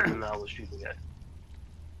much farther than I was shooting at.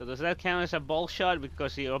 So does that count as a ball shot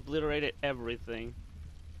because he obliterated everything?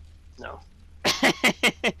 No.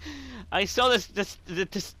 I saw this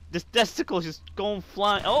testicle just going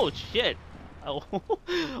flying. Oh shit! Oh,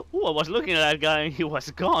 ooh, I was looking at that guy and he was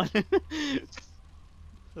gone.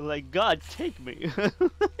 Like God, take me.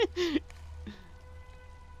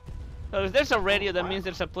 So if there's a radio, that means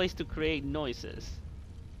there's a place to create noises.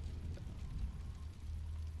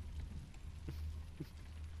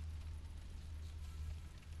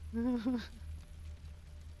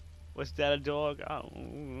 Was that a dog? Oh.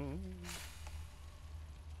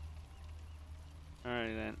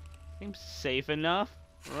 Alright then. Seems safe enough,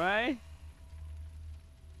 right?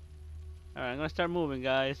 Alright, I'm gonna start moving,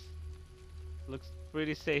 guys. Looks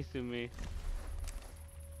pretty safe to me.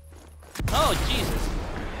 Oh, Jesus!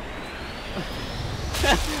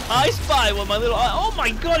 I spy with my little eye. Oh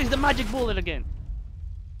my god, he's the magic bullet again!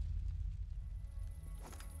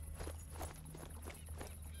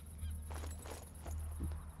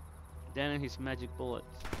 Dan and his magic bullets.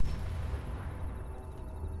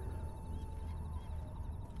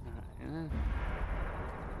 Alright,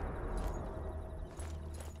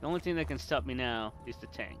 the only thing that can stop me now is the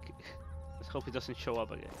tank. Let's hope he doesn't show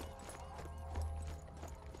up again.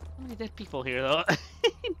 How many dead people here though?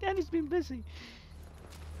 Danny's been busy.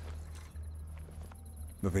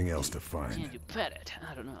 Nothing else to find. Can't you pet it?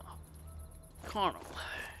 I don't know. Carnal.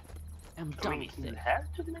 I'm I done mean, with you it. have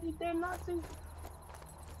too many damn Nazis?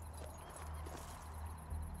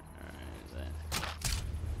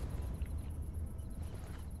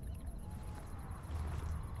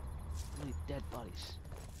 How many dead bodies?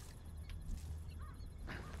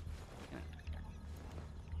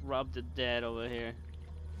 Rob the dead over here.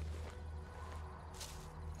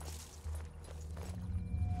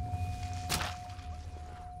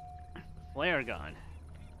 Flare gun.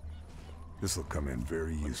 This'll come in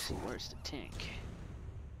very useful. Where's the tank?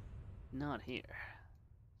 Not here.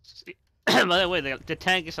 By the way, the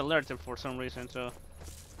tank is alerted for some reason, so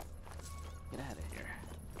get out of here.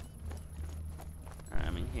 Alright,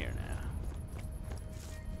 I'm in here now.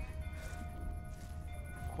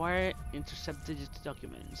 Acquire intercept digit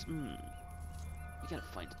documents. You gotta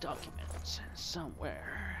find the documents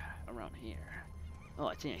somewhere around here. Oh,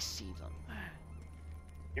 I think I see them.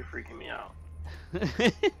 You're freaking me out.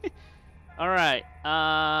 Alright,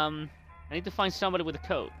 I need to find somebody with a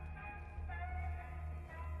coat.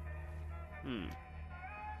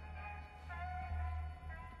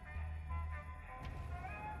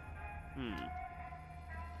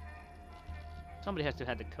 Somebody has to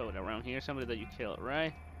have the code around here. Somebody that you killed,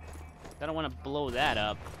 right? I don't want to blow that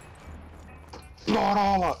up.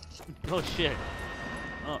 Oh shit.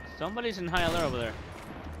 Oh, somebody's in high alert over there.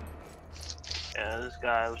 Yeah, this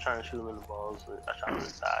guy was trying to shoot him in the balls. I shot him in the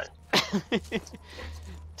side. It's a much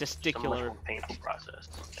Testicular. more painful process.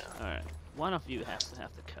 Yeah. Alright. One of you has to have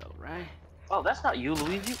the code, right? Oh, that's not you,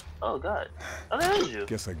 Luigi. Oh god. Oh, that is you.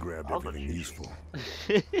 Guess I grabbed I'll everything let you useful.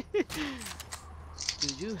 Do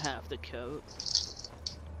you have the code?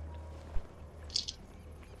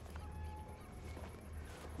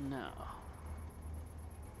 No.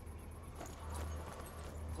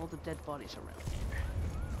 All the dead bodies around here.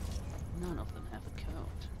 None of them have a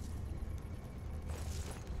code.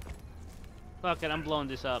 Fuck it, I'm blowing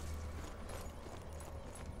this up.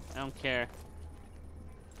 I don't care.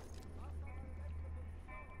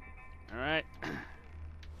 Alright.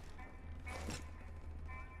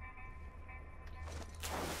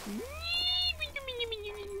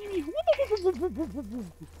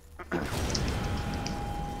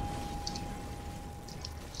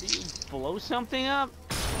 Do you blow something up?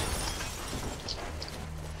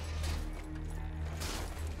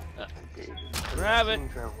 Grab it.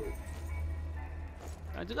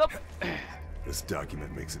 I took up. This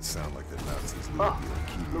document makes it sound like the Nazis knew Oh,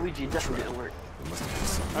 the key to Luigi the definitely trap. didn't work. There must have been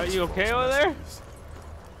some Are you use for okay all over there? messages.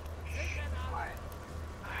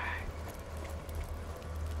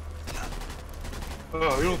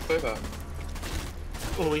 Oh, you don't say that.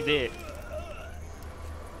 Oh, we did.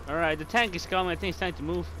 Alright, the tank is coming. I think it's time to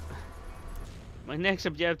move. My next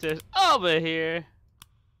objective is over here.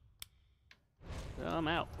 So I'm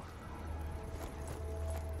out.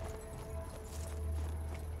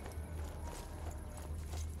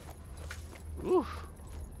 Oof.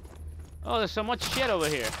 Oh, there's so much shit over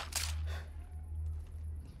here.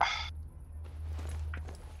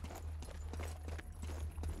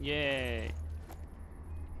 Yay.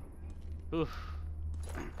 Oof.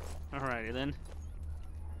 Alrighty then.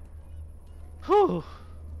 Whew.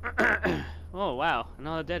 Oh wow,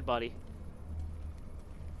 another dead body.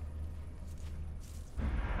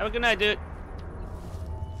 Have a good night, dude.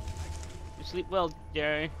 You sleep well,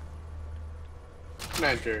 Jerry. Good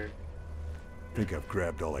night, Jerry. Think I've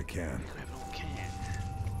grabbed all I can. Everyone can.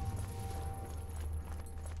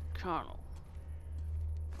 Colonel.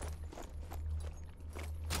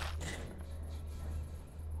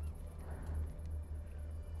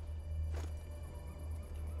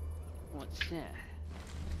 What's that?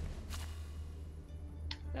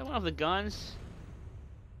 Is that one of the guns?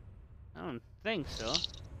 I don't think so.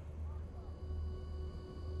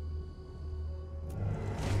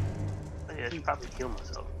 I should probably kill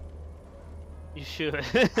myself. You should.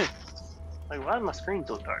 Like, why is my screen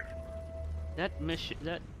so dark? That mission,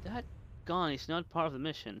 that gun is not part of the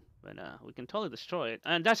mission, but we can totally destroy it.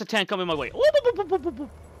 And that's a tank coming my way. Whoa!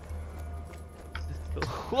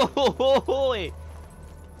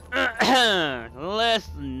 Let's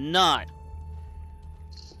not.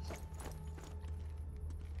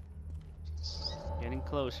 Getting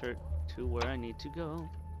closer to where I need to go.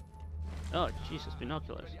 Oh, Jesus,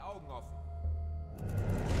 binoculars.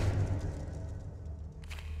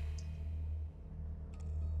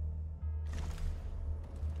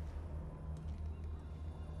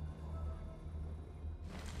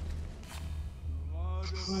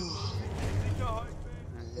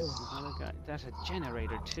 That's a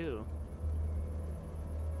generator too.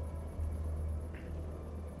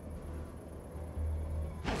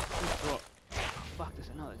 Oh, fuck, there's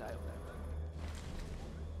another guy over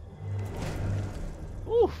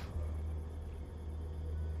there. Oof!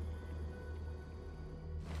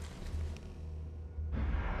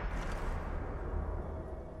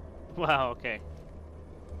 Wow, okay.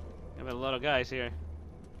 We have a lot of guys here.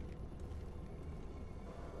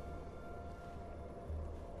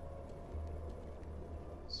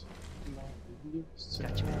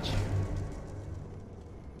 Gotcha, bitch.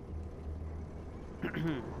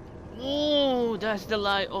 Ooh, that's the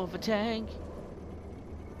light of a tank.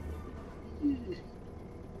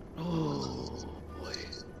 Oh boy.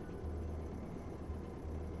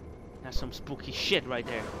 That's some spooky shit right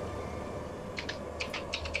there.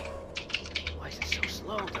 Why is it so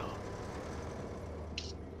slow though?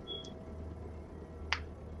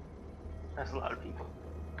 That's a lot of people.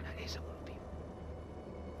 That is a lot of people.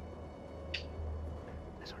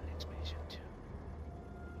 That's our next mission too.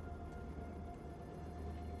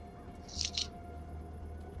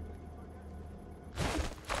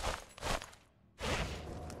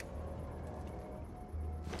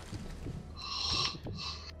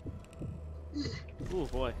 Oh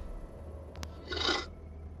boy.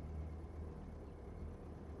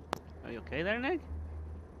 Are you okay there, Nick?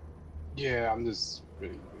 Yeah, I'm just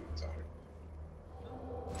really, really tired.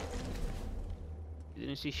 You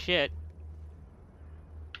didn't see shit.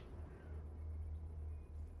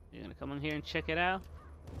 You gonna come in here and check it out?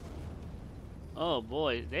 Oh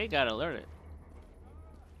boy, they got alerted.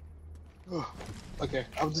 Okay,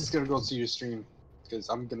 I'm just gonna go see your stream because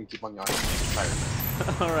I'm gonna keep on yawning. I'm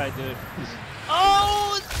tired. Alright, dude.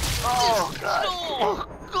 Oh! Oh, God. Oh,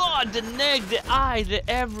 God! The neck, the eye, the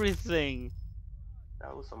everything!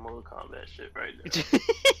 That was some Mortal Kombat shit right there.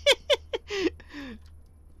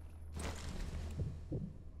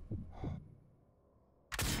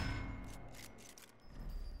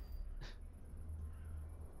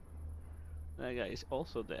 That guy is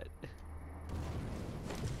also dead.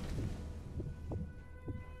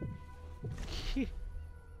 You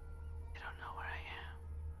don't know where I am.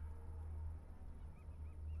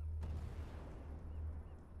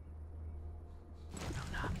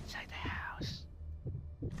 No, I'm inside the house.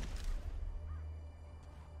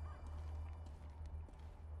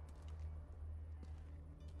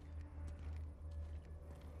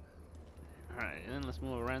 Alright, then let's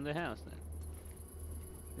move around the house then.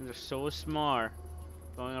 They're so smart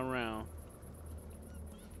going around.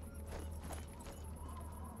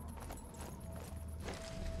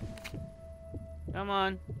 Come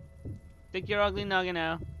on. Stick your ugly noggin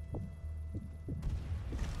out.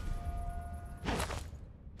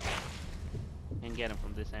 And get him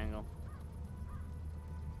from this angle.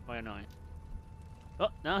 Quite annoying. Oh,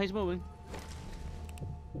 now he's moving.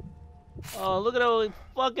 Oh, look at that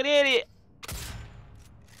fucking idiot!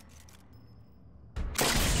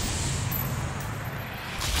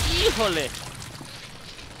 Híjole!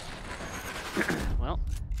 Well,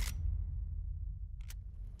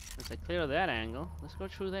 once I clear that angle, let's go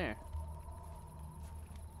through there.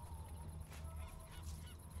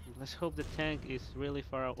 Let's hope the tank is really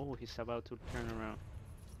far out. Oh, he's about to turn around.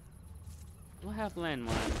 Do I have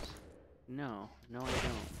landmines? No, no I don't.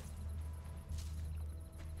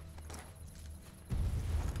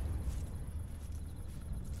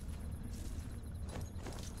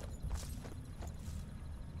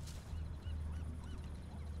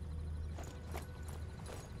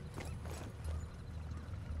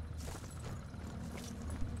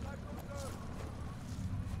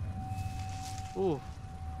 Ooh.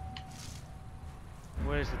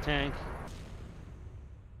 Where's the tank?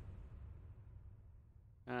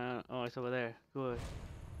 Oh, it's over there. Good.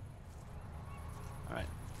 Alright.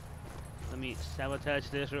 Let me sabotage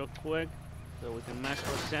this real quick so we can match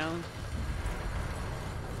our sound.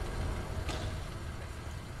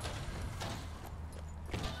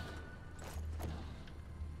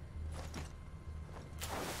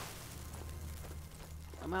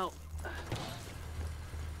 I'm out.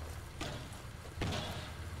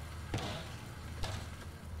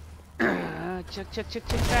 Check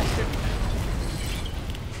faster.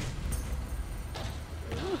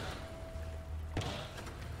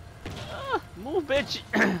 Move, bitch.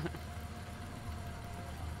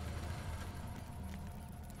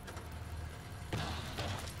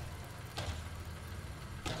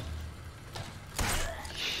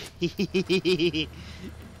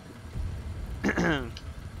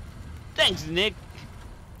 Thanks, Nick.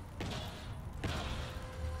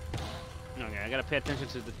 Okay, I gotta pay attention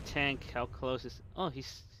to the tank. How close is? Oh, he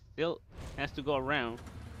still has to go around.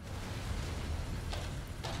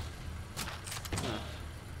 Huh.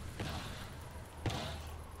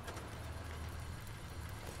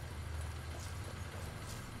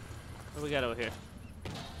 What do we got over here?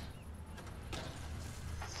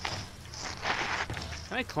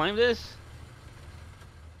 Can I climb this?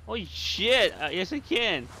 Holy shit! Yes, I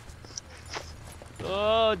can.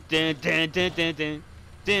 Oh, dun dun dun dun dun.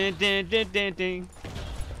 Ding, ding, ding, ding, ding.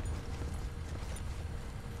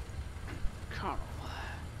 Carl.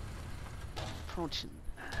 Approaching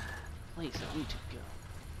place I need to go.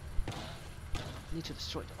 I need to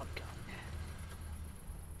destroy the outgun.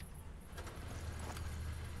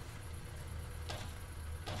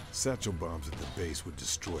 Satchel bombs at the base would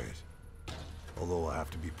destroy it. Although I'll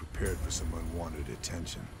have to be prepared for some unwanted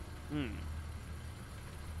attention.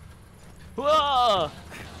 Whoa!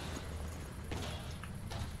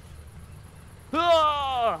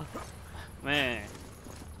 Oh! Man,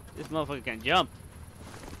 this motherfucker can jump.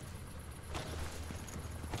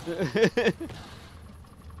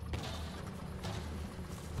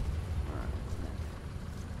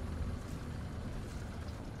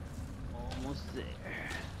 Almost there.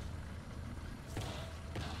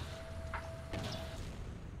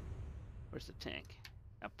 Where's the tank?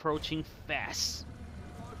 Approaching fast.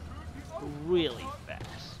 Really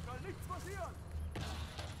fast.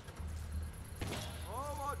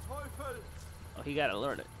 Oh, he got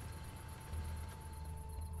alerted.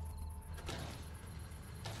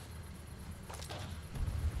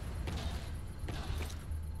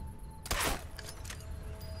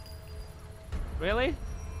 Really?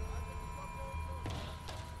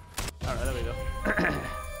 Alright, there we go.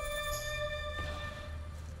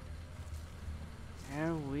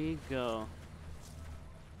 There we go.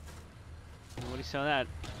 Nobody saw that.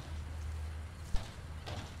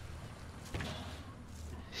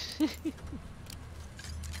 I'm gonna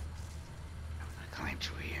climb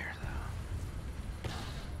through here,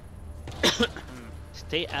 though.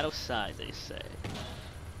 Stay out of sight, they say.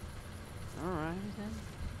 Alright, then.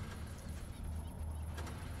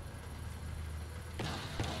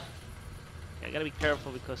 Okay, I gotta be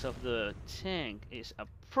careful because of the tank is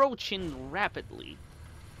approaching rapidly.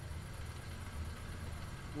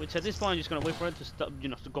 Which at this point I'm just gonna wait for it to stop, you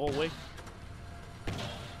know, to go away.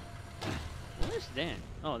 Where's Dan?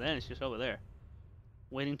 Oh, Dan is just over there.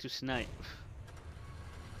 Waiting to snipe.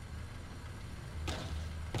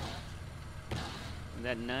 And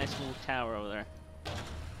that nice little tower over there.